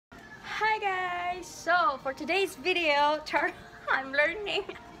guys! So, for today's video, I'm learning.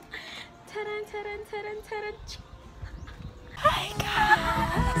 Taran, taran, taran, taran. Hi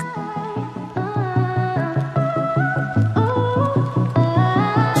guys!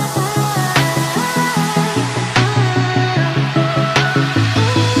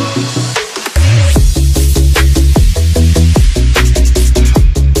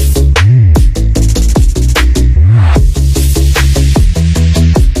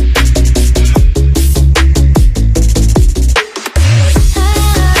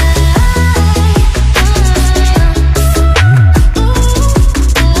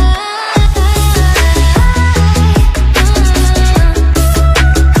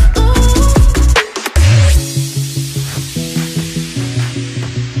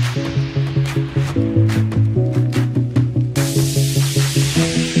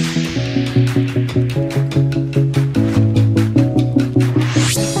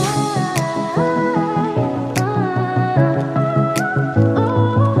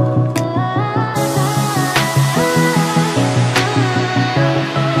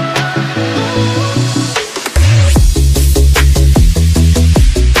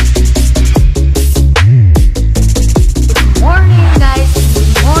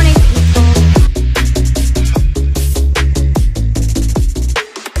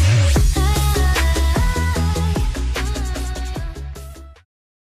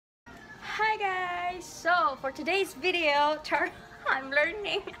 So, for today's video, I'm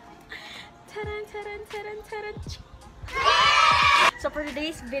learning. Taran, taran, taran, taran. So, for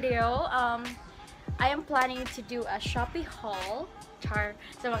today's video, I am planning to do a Shopee haul.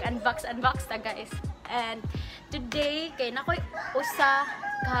 So, mag-unbox ta guys. And today, kay nakoy usa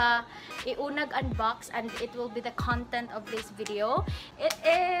ka iunag unbox and it will be the content of this video.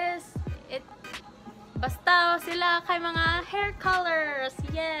 Basta sila kay mga hair colors.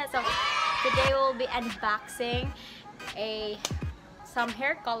 Yes. So, today we'll be unboxing some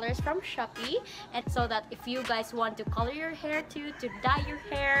hair colors from Shopee, and so that if you guys want to color your hair to dye your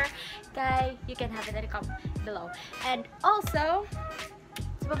hair, guys, you can have it in the comment below. And also,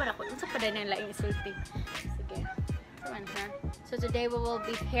 so today we will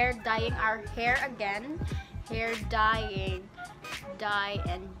be hair dyeing our hair again. Hair dyeing, dye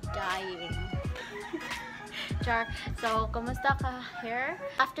and dyeing. Char. So, kumusta ka hair?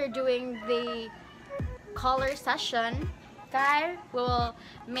 After doing the color session, guys, we will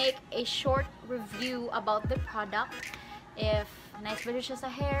make a short review about the product. If nice ba siya sa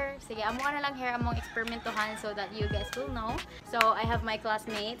hair, sige, amo na lang hair among experimentohan so that you guys will know. So, I have my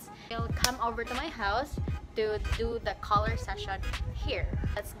classmates. They'll come over to my house to do the color session here.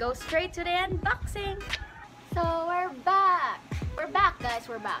 Let's go straight to the unboxing. So, we're back. We're back, guys.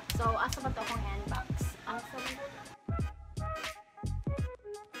 We're back. So, asa ba to akong unbox?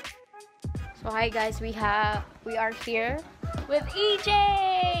 So hi guys, we are here with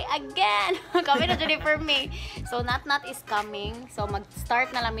Ajay again. Kami na dyan for me. So Nat is coming. So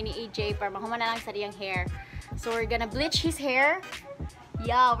mag-start na lang ni Ajay para mahuman na lang sa diyang hair. So we're gonna bleach his hair.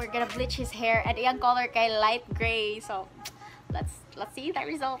 Yeah, we're gonna bleach his hair and iyang color kay light gray. So let's see the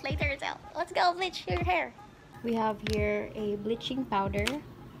result later. Let's go bleach your hair. We have here a bleaching powder.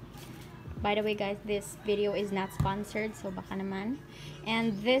 By the way guys, this video is not sponsored, so baka naman.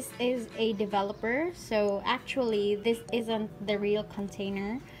 And this is a developer, so actually this isn't the real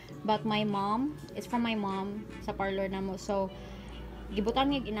container, but it's from my mom sa parlor namo. So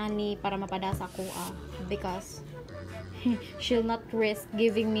gibutan niya ginani para mapadasa ko because she'll not risk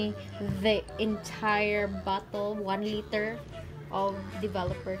giving me the entire bottle, 1 liter of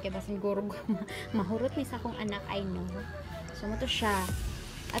developer kay basin guro mahurot ni sa akong anak, I know. So mo to siya.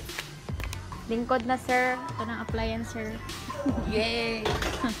 At lingkod na sir, ito ng appliance sir. Yay!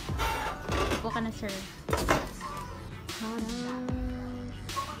 Ito ka na sir.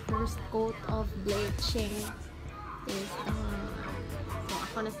 First coat of bleaching is so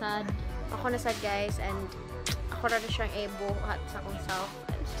ako na sad guys, and ako na siyang buhat sa akong self.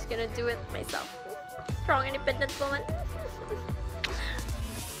 I'm just gonna do it myself. Strong independent woman.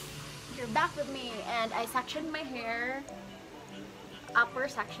 You're back with me, and I sectioned my hair.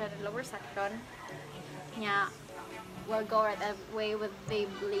 Upper section, lower section. Yeah, we'll go right away with the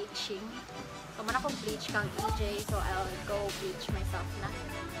bleaching. Kaman akong bleach kang Ajay, so I'll go bleach myself na.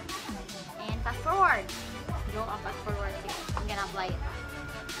 And fast forward. Go up, fast forward. I'm gonna apply it.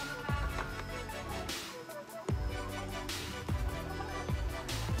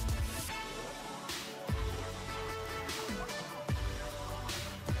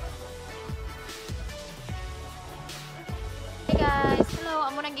 Guys, hello,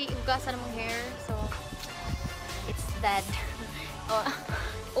 amo nang giugasan mong hair, so it's dead. Oh,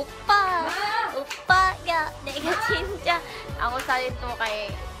 upa. Ang usalit mo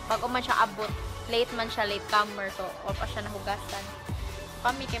kay, bago man siya abot, late man siya, late comer. So, o pa siya nahugasan.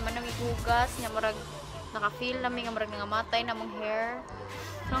 Kami kay man nang igugas, niya marag, naka-feel namin nga marag nangamatay na mong hair.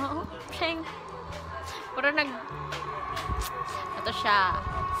 So, siyang, parang ito siya.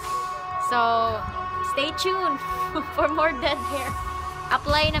 So, stay tuned for more dead hair.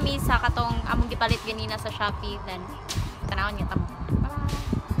 Apply na mi sa katong among gipalit ganina sa Shopee, then tanawon niya tamo.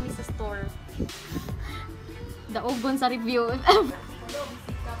 Kami sa store. Daogon sa review.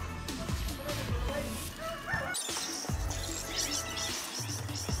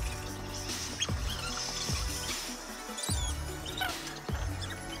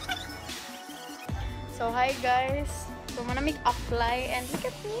 So hi guys. So manamig apply and look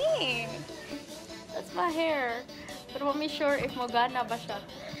at me. That's my hair. Pero may sure if magana ba siya.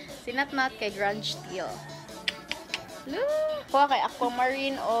 Sinatnat kay Grunge Teal. Look! Kuha kay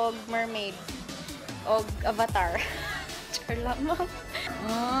Aquamarine o Mermaid. O Avatar. Char lang mo.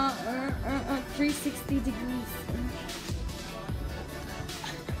 360 degrees.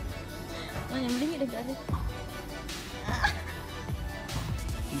 Ay, yung lingit nag-alit.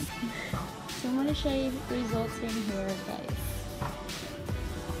 So, muna siya yung results in hair, guys.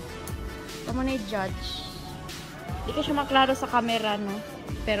 Ito muna yung judge. Di ka siya maklaro sa camera, no?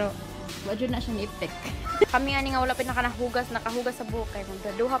 Pero, wadyo na siya ni-effect. Kami nga nga wala pinakanahugas, nakahugas sa buhok. Kaya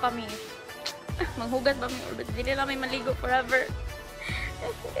magdaduha kami. Manghugas ba may orbit? Hindi nila may maligo forever.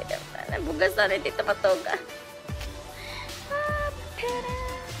 Naghugas na rin dito patoga. Pera.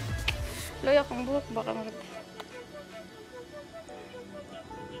 Loya kong buhok. Baka mag...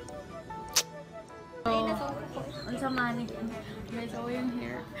 Ang sama ni guys, oh yung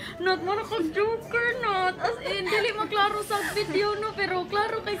hair. Not mo na joker not. As in, dili maklaro sa video no, pero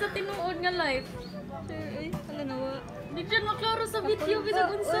klaro kay sa tinuod nga live. Ay, hala nawa. Di dyan maklaro sa video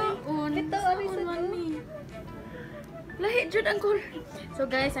bisag unsaon. Ito ari sa money. Lahi jud ang color. So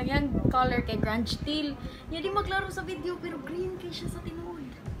guys, ang yang color kay Grunge Teal. Nya di maklaro sa video pero green kay siya sa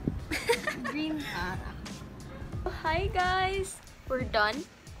tinuod. Green. Hi guys. We're done.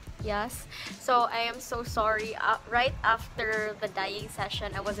 Yes, so I am so sorry. Right after the dyeing session,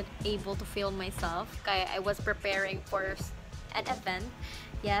 I wasn't able to film myself. Kaya I was preparing for an event.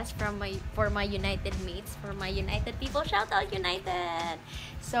 Yes, for my United mates, for my United people. Shout out United!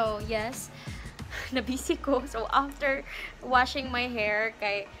 So yes, nabisi ko. So after washing my hair,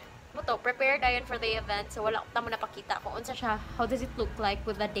 kay prepared ayon for the event. So wala ko tamo napakita kung unsa siya. How does it look like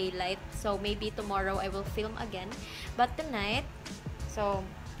with the daylight? So maybe tomorrow I will film again. But tonight, so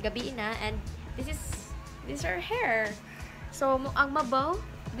gabi na, and this is her hair. So ang mabaw,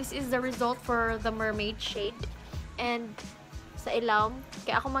 this is the result for the mermaid shade. And sa ilawom,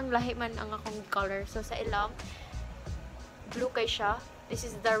 kaya ako manglahi man ang akong color. So sa ilawom, blue kay siya. This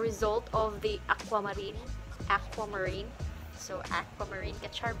is the result of the aquamarine. So aquamarine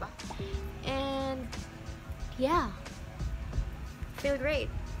kachar ba? And yeah, feel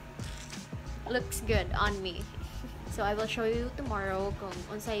great. Looks good on me. So I will show you tomorrow kung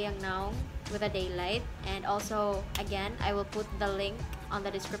unsay yang now with the daylight, and also again I will put the link on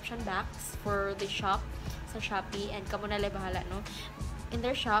the description box for the shop sa Shopee, and kamo na lang bahala no. In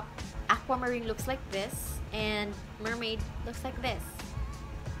their shop, Aquamarine looks like this and Mermaid looks like this.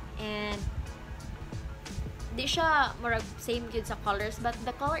 And di siya murag same good sa colors, but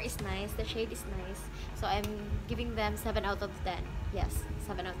the color is nice, the shade is nice. So I'm giving them 7 out of 10. Yes,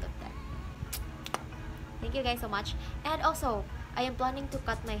 7 out of 10. Thank you guys so much. And also, I am planning to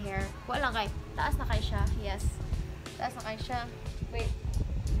cut my hair. Wala lang kay. Taas na kay siya. Yes. Taas na kay siya. Wait.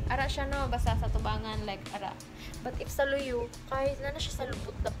 Ara siya no. Basta sa tubangan. Like, ara. But if sa luyo, kahit na siya sa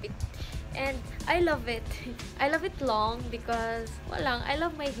lupot dapit. And I love it. I love it long because, walang, I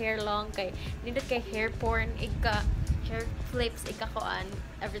love my hair long. Kay, nindot kay hair porn. Hair flips, ikakuan.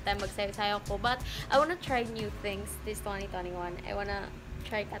 Every time magsayo-sayo ko. But, I wanna try new things this 2021. I wanna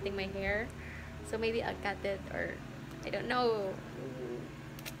try cutting my hair. So maybe I'll cut it, or I don't know.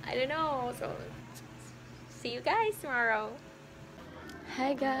 So see you guys tomorrow.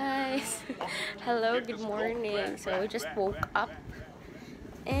 Hi guys. Hello, good morning. So I just woke up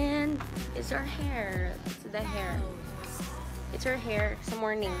and it's our hair. It's the hair. It's her hair sa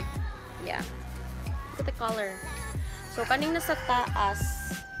morning. Yeah. Look at the color. So kanina sa taas,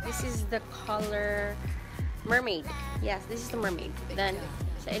 this is the color Mermaid. Yes, this is the Mermaid. Then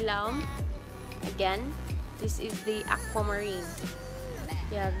sa ilawom, again, this is the Aquamarine.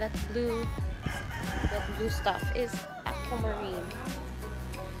 Yeah, that blue stuff is Aquamarine.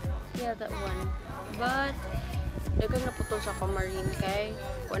 Yeah, that one. But dagang naputol sa Aquamarine kay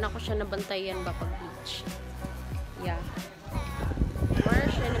wala ko siya nabantayan ba pag bleach. Yeah. Mara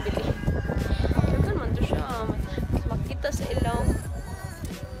siya nabili. Dagan man to siya. Makita sa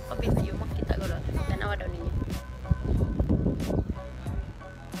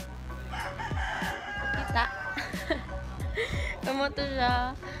Na. Kamoto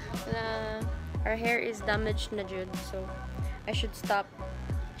siya. Our hair is damaged na jud, so I should stop.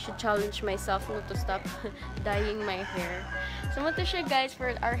 Should challenge myself not to stop dyeing my hair. So mo to siya guys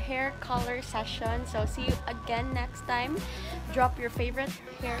for our hair color session. So see you again next time. Drop your favorite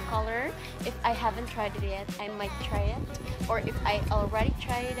hair color. If I haven't tried it yet, I might try it. Or if I already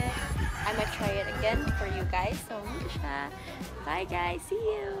tried it, I might try it again for you guys. So mo to siya. Bye guys, see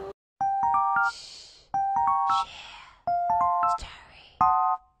you. Share story.